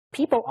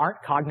people aren't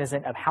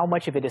cognizant of how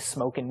much of it is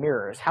smoke and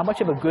mirrors, how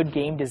much of a good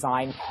game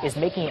design is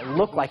making it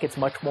look like it's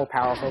much more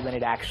powerful than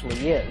it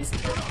actually is.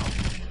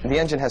 The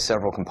engine has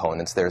several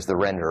components. There's the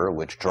renderer,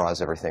 which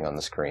draws everything on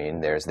the screen.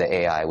 There's the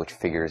AI, which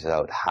figures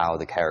out how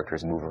the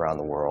characters move around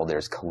the world.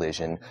 There's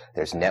collision.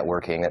 There's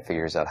networking that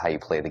figures out how you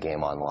play the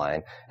game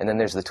online. And then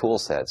there's the tool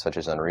set, such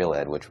as Unreal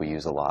Ed, which we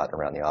use a lot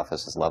around the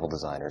office as level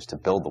designers to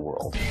build the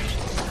world.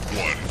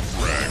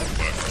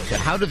 So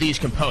how do these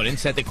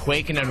components set the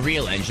Quake and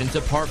Unreal engines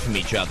apart from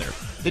each other?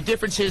 The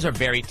differences are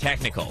very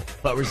technical,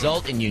 but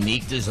result in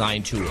unique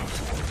design tools.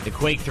 The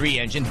Quake 3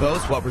 engine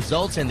boasts what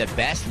results in the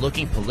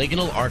best-looking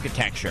polygonal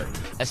architecture,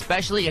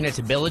 especially in its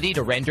ability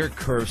to render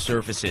curved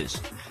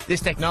surfaces.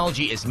 This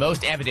technology is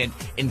most evident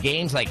in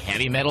games like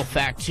Heavy Metal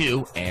Fact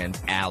 2 and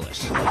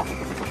Alice.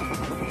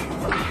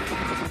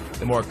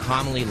 The more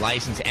commonly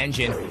licensed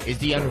engine is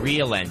the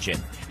Unreal Engine.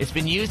 It's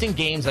been used in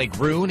games like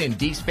Rune and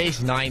Deep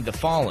Space Nine: The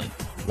Fallen.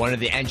 One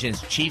of the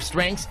engine's chief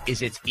strengths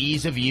is its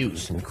ease of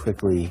use. You can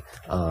quickly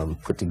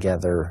put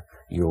together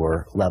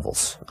your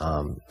levels.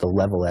 The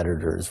level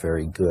editor is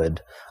very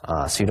good,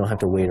 so you don't have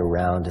to wait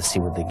around to see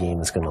what the game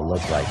is going to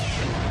look like.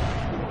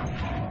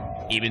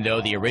 Even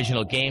though the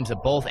original games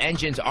of both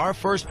engines are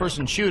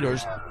first-person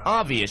shooters,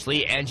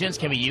 obviously engines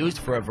can be used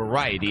for a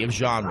variety of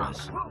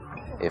genres.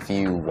 If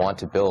you want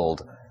to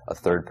build a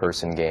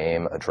third-person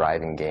game, a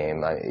driving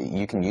game,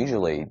 you can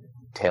usually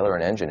tailor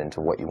an engine into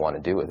what you want to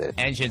do with it.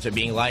 Engines are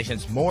being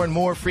licensed more and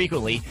more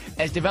frequently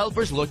as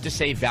developers look to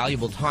save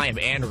valuable time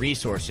and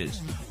resources.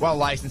 While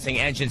licensing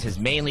engines has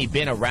mainly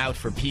been a route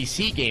for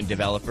PC game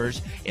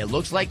developers, it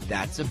looks like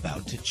that's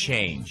about to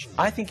change.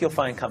 I think you'll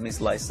find companies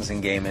licensing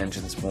game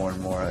engines more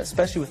and more,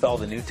 especially with all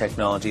the new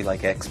technology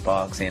like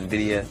Xbox,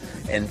 NVIDIA,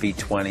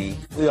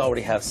 NV20. We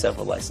already have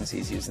several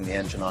licensees using the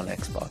engine on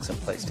Xbox and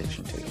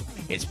PlayStation 2.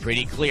 It's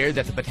pretty clear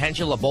that the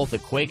potential of both the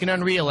Quake and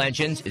Unreal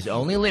engines is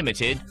only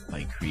limited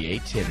by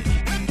creativity.